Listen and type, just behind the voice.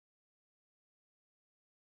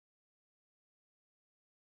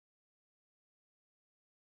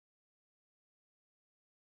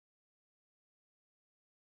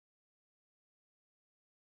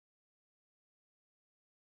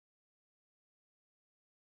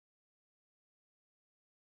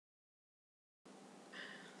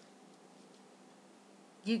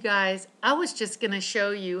You guys, I was just going to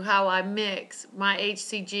show you how I mix my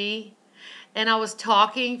HCG, and I was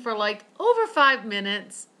talking for like over 5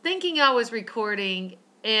 minutes thinking I was recording,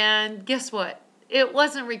 and guess what? It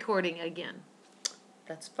wasn't recording again.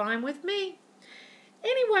 That's fine with me.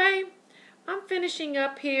 Anyway, I'm finishing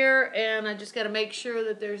up here, and I just got to make sure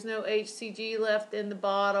that there's no HCG left in the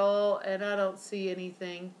bottle, and I don't see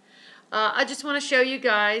anything. I just want to show you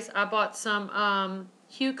guys, I bought some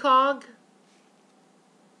Hucog.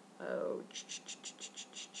 Oh,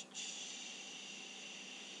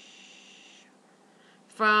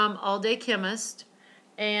 from All Day Chemist,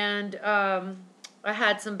 and I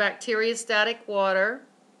had some bacteriostatic water,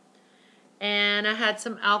 and I had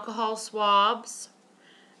some alcohol swabs,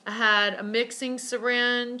 I had a mixing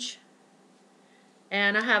syringe,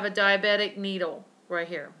 and I have a diabetic needle right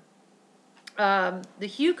here. The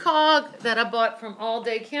Hucog that I bought from All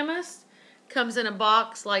Day Chemist comes in a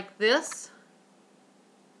box like this.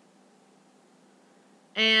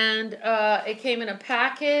 And it came in a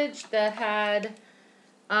package that had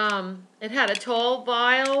it had a tall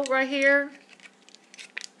vial right here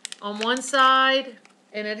on one side,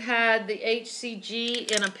 and it had the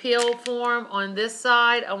HCG in a pill form on this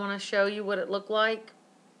side. I want to show you what it looked like.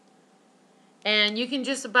 And you can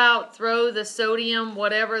just about throw the sodium,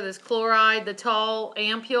 whatever, this chloride, the tall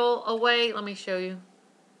ampule away. Let me show you.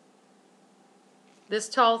 This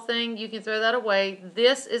tall thing, you can throw that away.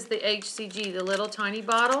 This is the HCG, the little tiny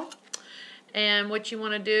bottle. And what you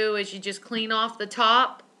want to do is you just clean off the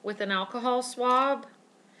top with an alcohol swab.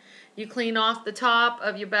 You clean off the top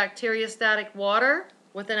of your bacteriostatic water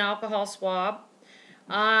with an alcohol swab.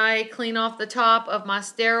 I clean off the top of my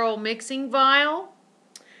sterile mixing vial.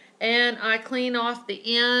 And I clean off the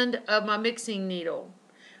end of my mixing needle.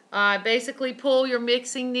 Basically pull your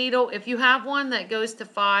mixing needle. If you have one that goes to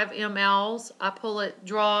 5 mLs, I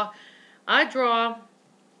draw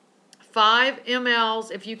 5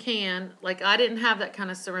 mLs if you can. Like, I didn't have that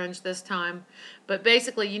kind of syringe this time. But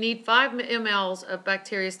basically, you need 5 mLs of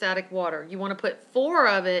bacteriostatic water. You want to put 4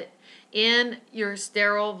 of it in your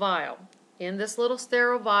sterile vial. In this little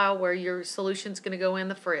sterile vial where your solution's going to go in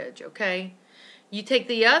the fridge, okay? You take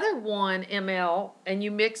the other 1 ml and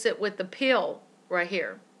you mix it with the pill right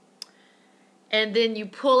here. And then you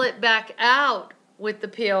pull it back out with the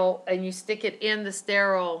pill and you stick it in the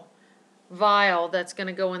sterile vial that's going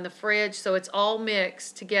to go in the fridge, so it's all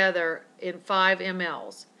mixed together in 5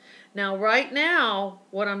 mLs. Now right now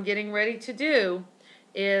what I'm getting ready to do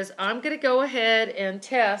is I'm going to go ahead and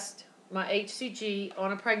test my HCG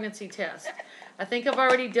on a pregnancy test. I think I've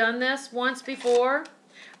already done this once before.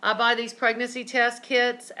 I buy these pregnancy test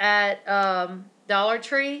kits at Dollar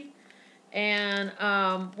Tree, and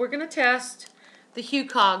we're going to test the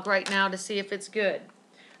Hucog right now to see if it's good.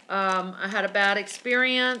 I had a bad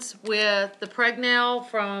experience with the Pregnyl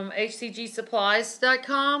from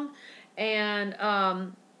HCGsupplies.com, and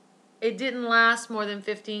it didn't last more than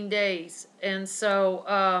 15 days, and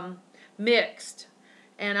so mixed,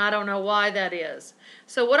 and I don't know why that is.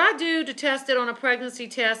 So what I do to test it on a pregnancy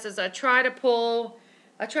test is I try to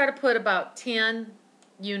put about 10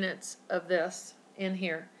 units of this in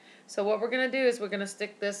here. So what we're going to do is we're going to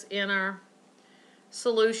stick this in our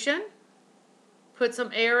solution, put some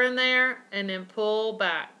air in there, and then pull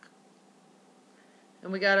back.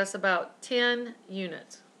 And we got us about 10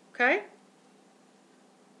 units, okay?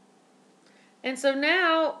 And so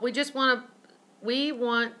now we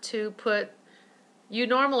want to put, you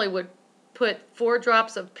normally would put 4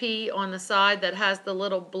 drops of pee on the side that has the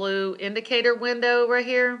little blue indicator window right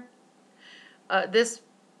here. This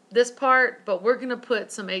part, but we're going to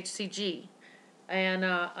put some HCG. And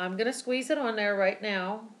I'm going to squeeze it on there right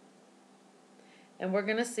now. And we're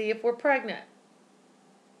going to see if we're pregnant.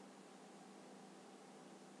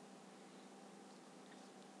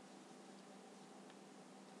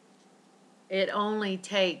 It only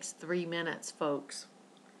takes 3 minutes, folks.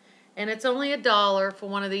 And it's only $1 for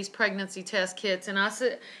one of these pregnancy test kits. And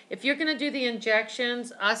if you're going to do the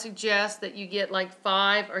injections, I suggest that you get like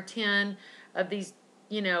 5 or 10 of these,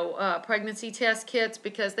 pregnancy test kits,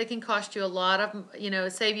 because they can cost you a lot of,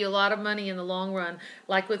 save you a lot of money in the long run.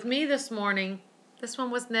 Like with me this morning, this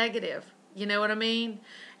one was negative. You know what I mean?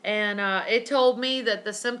 And it told me that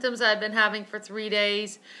the symptoms I'd been having for 3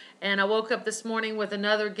 days, and I woke up this morning with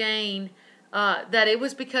another gain, that it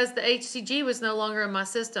was because the HCG was no longer in my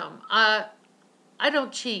system. I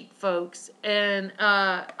don't cheat, folks, and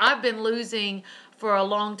I've been losing for a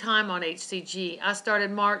long time on HCG. I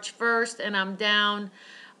started March 1st, and I'm down.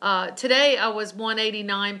 Today I was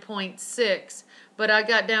 189.6, but I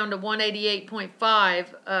got down to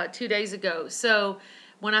 188.5 2 days ago. So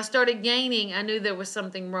when I started gaining, I knew there was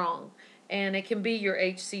something wrong. and it can be your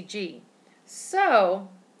HCG. So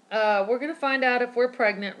we're going to find out if we're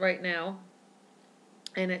pregnant right now,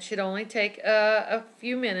 and it should only take a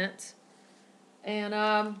few minutes. And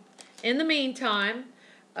in the meantime,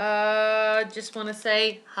 just want to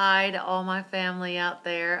say hi to all my family out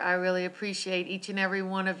there. I really appreciate each and every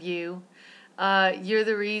one of you. You're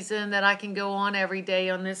the reason that I can go on every day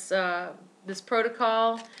on this this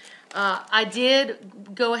protocol. I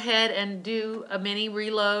did go ahead and do a mini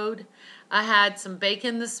reload. I had some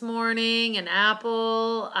bacon this morning, an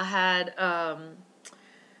apple. I had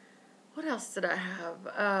what else did I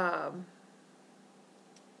have?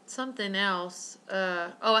 Something else.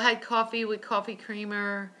 Oh, I had coffee with coffee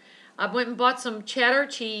creamer. I went and bought some cheddar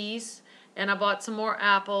cheese, and I bought some more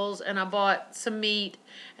apples, and I bought some meat,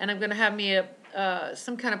 and I'm gonna have me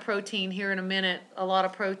some kind of protein here in a minute, a lot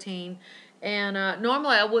of protein. And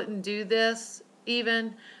normally I wouldn't do this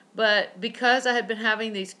even, but because I had been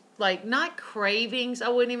having these, like, not cravings, I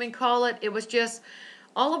wouldn't even call it. It was just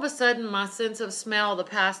all of a sudden my sense of smell the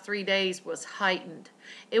past 3 days was heightened.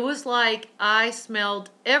 It was like I smelled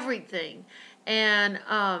everything. And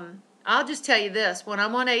I'll just tell you this, when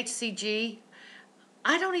I'm on HCG,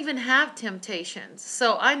 I don't even have temptations.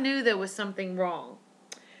 So I knew there was something wrong.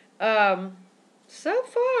 So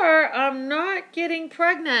far, I'm not getting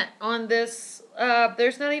pregnant on this.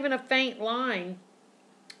 There's not even a faint line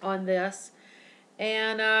on this.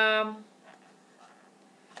 And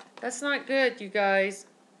that's not good, you guys.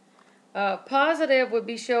 Positive would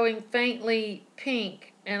be showing faintly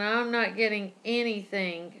pink, and I'm not getting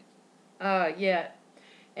anything yet.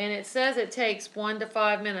 And it says it takes 1 to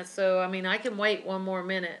 5 minutes, so I mean I can wait 1 more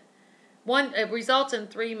minute. It results in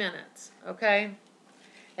 3 minutes, okay?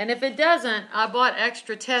 And if it doesn't, I bought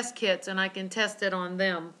extra test kits and I can test it on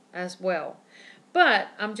them as well. But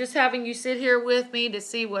I'm just having you sit here with me to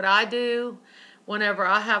see what I do whenever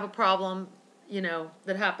I have a problem, you know,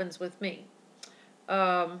 that happens with me.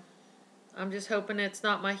 I'm just hoping it's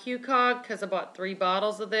not my Hucog, because I bought 3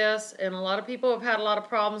 bottles of this, and a lot of people have had a lot of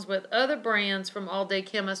problems with other brands from All Day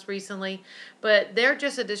Chemist recently, but they're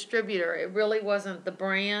just a distributor. It really wasn't the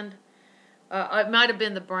brand. It might have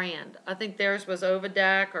been the brand. I think theirs was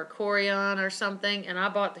Ovadac or Corian or something, and I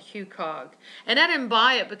bought the Hucog. And I didn't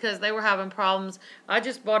buy it because they were having problems. I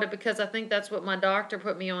just bought it because I think that's what my doctor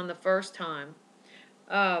put me on the first time.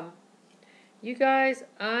 You guys,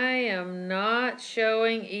 I am not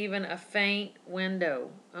showing even a faint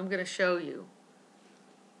window. I'm going to show you.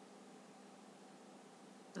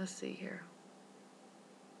 Let's see here.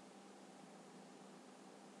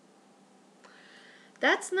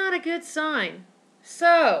 That's not a good sign.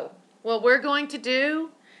 So, what we're going to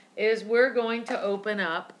do is we're going to open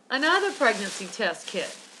up another pregnancy test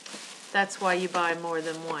kit. That's why you buy more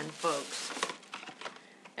than one, folks.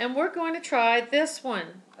 And we're going to try this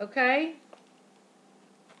one, okay?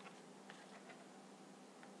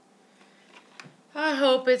 I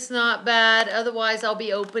hope it's not bad. Otherwise, I'll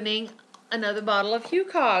be opening another bottle of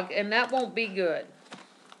Hucog, and that won't be good.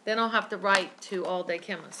 Then I'll have to write to All Day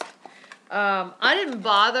Chemist. I didn't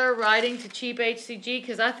bother writing to Cheap HCG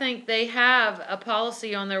because I think they have a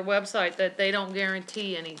policy on their website that they don't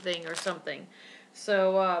guarantee anything or something.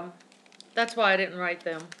 So that's why I didn't write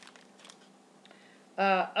them.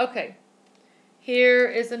 Okay, here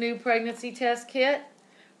is a new pregnancy test kit.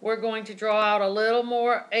 We're going to draw out a little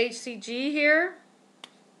more HCG here.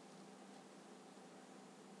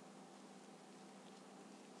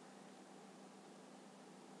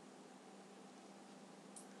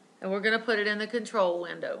 And we're going to put it in the control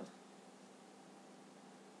window.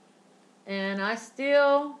 And I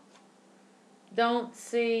still don't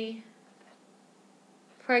see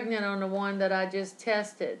pregnant on the one that I just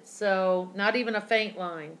tested. So not even a faint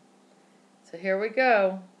line. So here we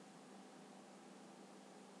go.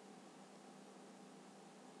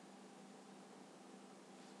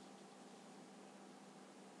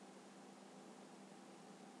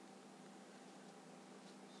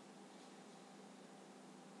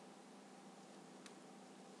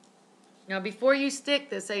 Now, before you stick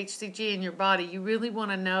this HCG in your body, you really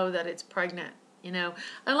want to know that it's pregnant, you know.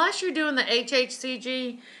 Unless you're doing the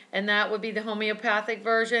HHCG, and that would be the homeopathic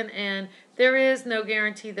version, and there is no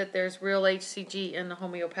guarantee that there's real HCG in the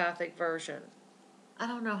homeopathic version. I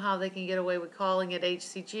don't know how they can get away with calling it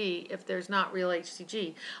HCG if there's not real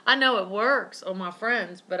HCG. I know it works on my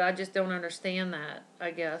friends, but I just don't understand that,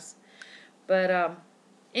 I guess. But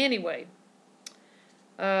anyway,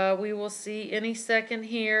 we will see any second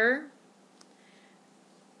here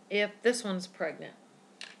if this one's pregnant.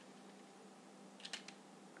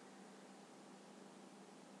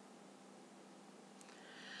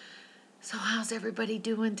 So how's everybody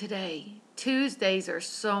doing today? Tuesdays are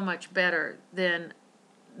so much better than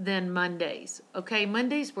Mondays. Okay,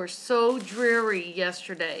 Mondays were so dreary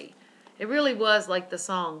yesterday. It really was like the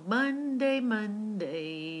song, Monday,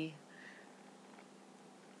 Monday.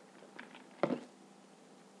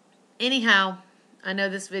 Anyhow, I know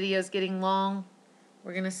this video is getting long.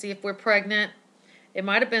 We're going to see if we're pregnant. It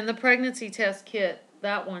might have been the pregnancy test kit,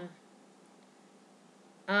 that one.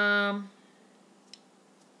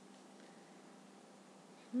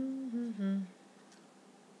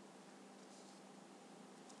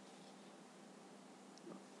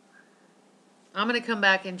 I'm going to come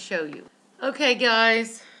back and show you. Okay,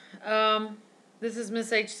 guys. This is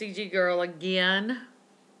Miss HCG Girl again.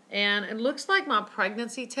 And it looks like my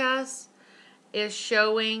pregnancy test is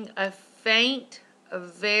showing a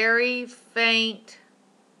very faint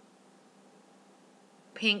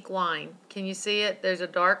pink line. Can you see it? There's a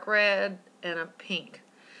dark red and a pink.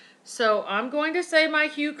 So I'm going to say my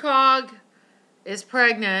Hucog is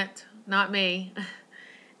pregnant, not me.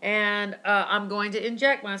 And I'm going to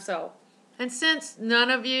inject myself. And since none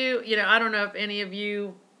of you, I don't know if any of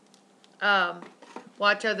you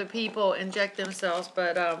watch other people inject themselves,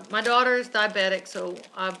 but my daughter is diabetic, so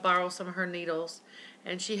I borrow some of her needles.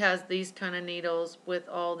 And she has these kind of needles with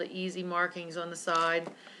all the easy markings on the side.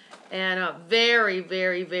 And a very,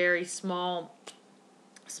 very, very small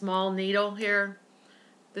needle here.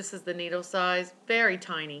 This is the needle size, very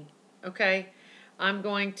tiny, okay? I'm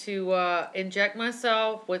going to inject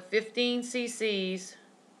myself with 15 cc's.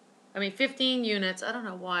 15 units. I don't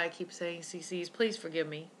know why I keep saying cc's. Please forgive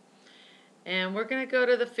me. And we're going to go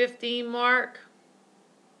to the 15 mark.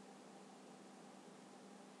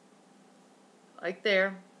 Like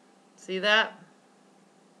there. See that?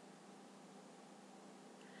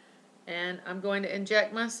 And I'm going to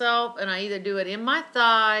inject myself, and I either do it in my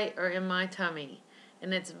thigh or in my tummy.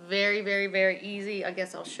 And it's very, very, very easy. I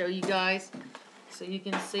guess I'll show you guys so you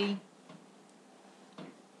can see.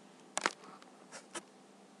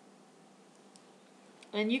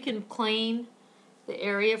 And you can clean the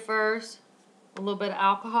area first, a little bit of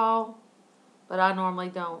alcohol, but I normally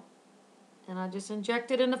don't. And I just inject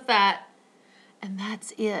it in the fat, and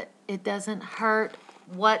that's it. It doesn't hurt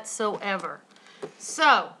whatsoever.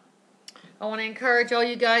 So, I want to encourage all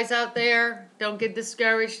you guys out there, don't get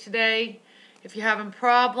discouraged today. If you're having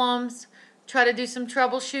problems, try to do some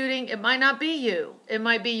troubleshooting. It might not be you. It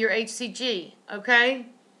might be your HCG, okay?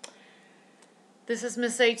 This is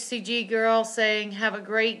Miss HCG Girl saying have a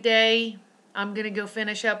great day. I'm going to go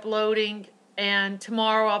finish uploading, and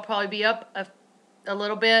tomorrow I'll probably be up a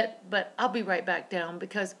little bit, but I'll be right back down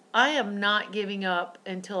because I am not giving up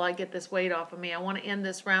until I get this weight off of me. I want to end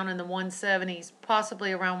this round in the 170s,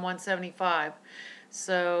 possibly around 175.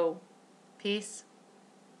 So, peace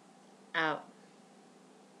out.